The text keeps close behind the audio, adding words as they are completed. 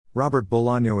Robert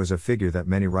Bolaño is a figure that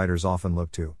many writers often look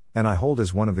to, and I hold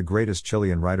as one of the greatest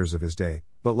Chilean writers of his day,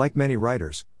 but like many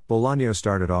writers, Bolaño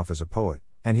started off as a poet,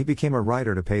 and he became a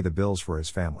writer to pay the bills for his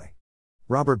family.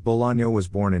 Robert Bolaño was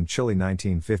born in Chile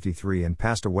 1953 and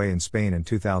passed away in Spain in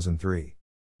 2003.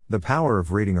 The power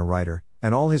of reading a writer,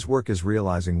 and all his work is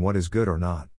realizing what is good or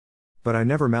not. But I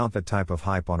never mount that type of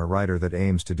hype on a writer that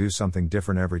aims to do something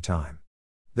different every time.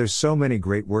 There's so many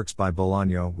great works by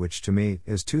Bolaño, which to me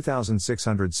is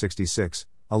 2666,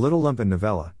 A Little Lumpen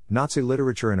Novella, Nazi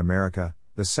Literature in America,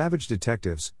 The Savage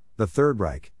Detectives, The Third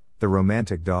Reich, The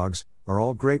Romantic Dogs, are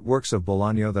all great works of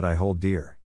Bolaño that I hold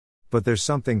dear. But there's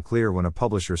something clear when a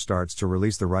publisher starts to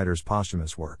release the writer's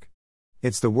posthumous work.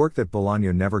 It's the work that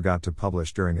Bolaño never got to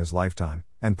publish during his lifetime,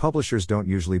 and publishers don't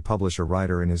usually publish a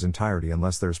writer in his entirety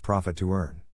unless there's profit to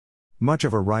earn. Much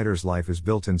of a writer's life is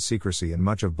built in secrecy, and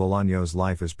much of Bolaño's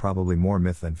life is probably more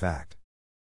myth than fact.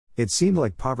 It seemed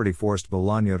like poverty forced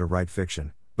Bolaño to write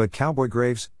fiction, but Cowboy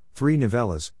Graves, 3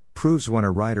 novellas, proves when a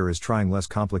writer is trying less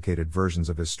complicated versions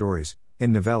of his stories,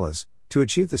 in novellas, to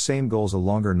achieve the same goals a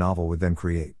longer novel would then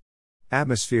create.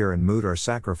 Atmosphere and mood are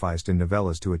sacrificed in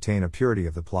novellas to attain a purity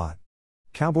of the plot.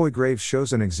 Cowboy Graves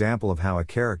shows an example of how a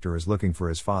character is looking for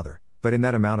his father, but in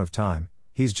that amount of time,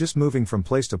 he's just moving from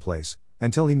place to place,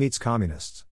 until he meets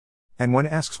communists. And when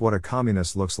asked what a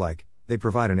communist looks like, they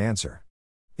provide an answer.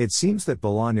 It seems that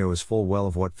Bolaño is full well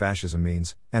of what fascism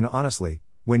means, and honestly,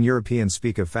 when Europeans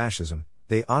speak of fascism,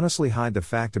 they honestly hide the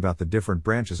fact about the different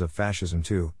branches of fascism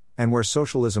too, and where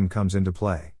socialism comes into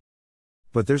play.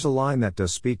 But there's a line that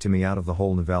does speak to me out of the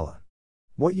whole novella.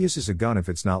 What use is a gun if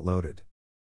it's not loaded?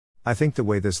 I think the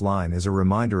way this line is a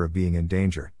reminder of being in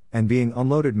danger, and being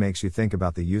unloaded makes you think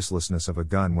about the uselessness of a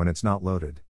gun when it's not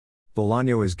loaded.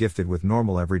 Bolaño is gifted with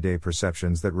normal everyday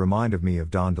perceptions that remind of me of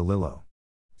Don DeLillo.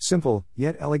 Simple,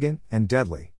 yet elegant, and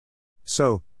deadly.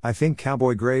 So, I think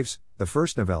Cowboy Graves, the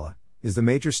first novella, is the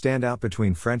major standout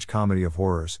between French comedy of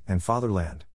horrors and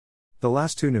Fatherland. The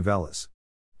last 2 novellas.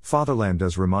 Fatherland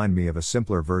does remind me of a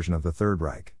simpler version of the Third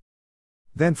Reich.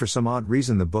 Then for some odd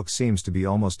reason the book seems to be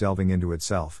almost delving into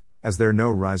itself, as there no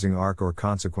rising arc or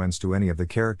consequence to any of the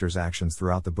characters' actions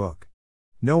throughout the book.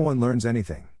 No one learns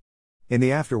anything. In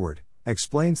the afterword,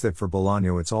 explains that for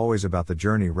Bolaño it's always about the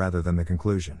journey rather than the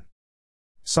conclusion.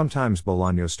 Sometimes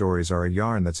Bolaño stories are a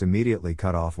yarn that's immediately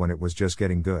cut off when it was just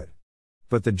getting good.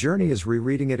 But the journey is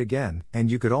rereading it again, and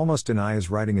you could almost deny his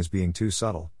writing as being too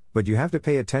subtle, but you have to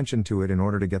pay attention to it in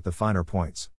order to get the finer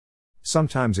points.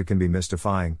 Sometimes it can be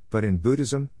mystifying, but in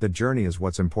Buddhism, the journey is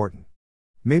what's important.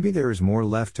 Maybe there is more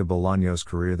left to Bolaño's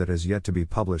career that has yet to be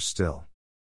published still.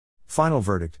 Final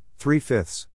verdict,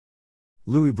 3/5.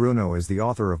 Louis Bruno is the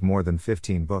author of more than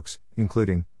 15 books,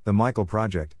 including The Michael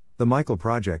Project,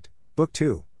 Book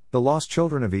 2, The Lost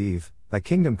Children of Eve, Thy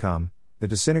Kingdom Come, The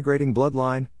Disintegrating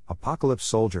Bloodline, Apocalypse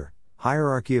Soldier,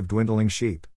 Hierarchy of Dwindling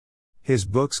Sheep. His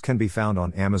books can be found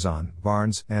on Amazon,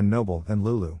 Barnes & Noble, and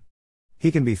Lulu.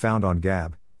 He can be found on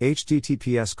Gab,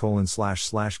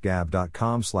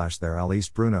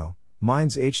 https://gab.com/there_Alice_Bruno,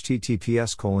 Minds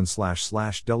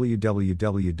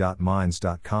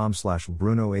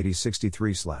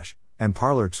https://www.minds.com/Bruno8063/ and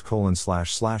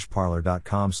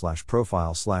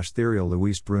Parler://parler.com/profile/Therial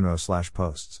Luis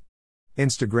Bruno/posts.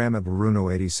 Instagram at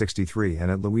Bruno8063 and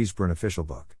at Luis Bruno Official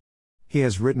Book. He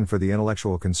has written for The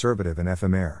Intellectual Conservative and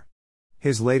FMR.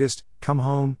 His latest, Come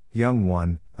Home, Young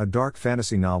One, a dark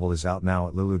fantasy novel, is out now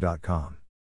at lulu.com.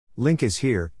 Link is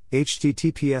here,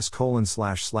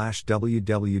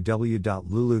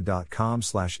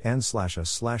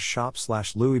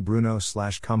 https://www.lulu.com/n/shop/louis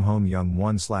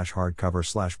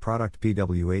bruno/cover/product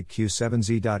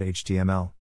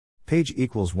pw8q7z.html. Page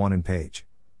equals 1 and page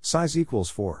size equals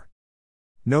 4.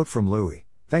 Note from Louis: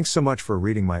 thanks so much for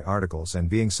reading my articles and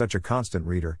being such a constant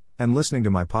reader, and listening to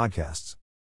my podcasts.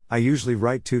 I usually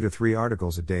write 2 to 3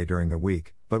 articles a day during the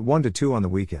week, but 1 to 2 on the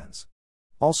weekends.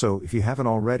 Also, if you haven't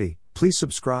already, please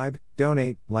subscribe,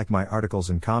 donate, like my articles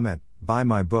and comment, buy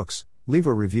my books, leave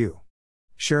a review.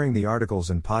 Sharing the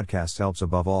articles and podcasts helps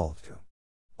above all, too.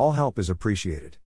 All help is appreciated.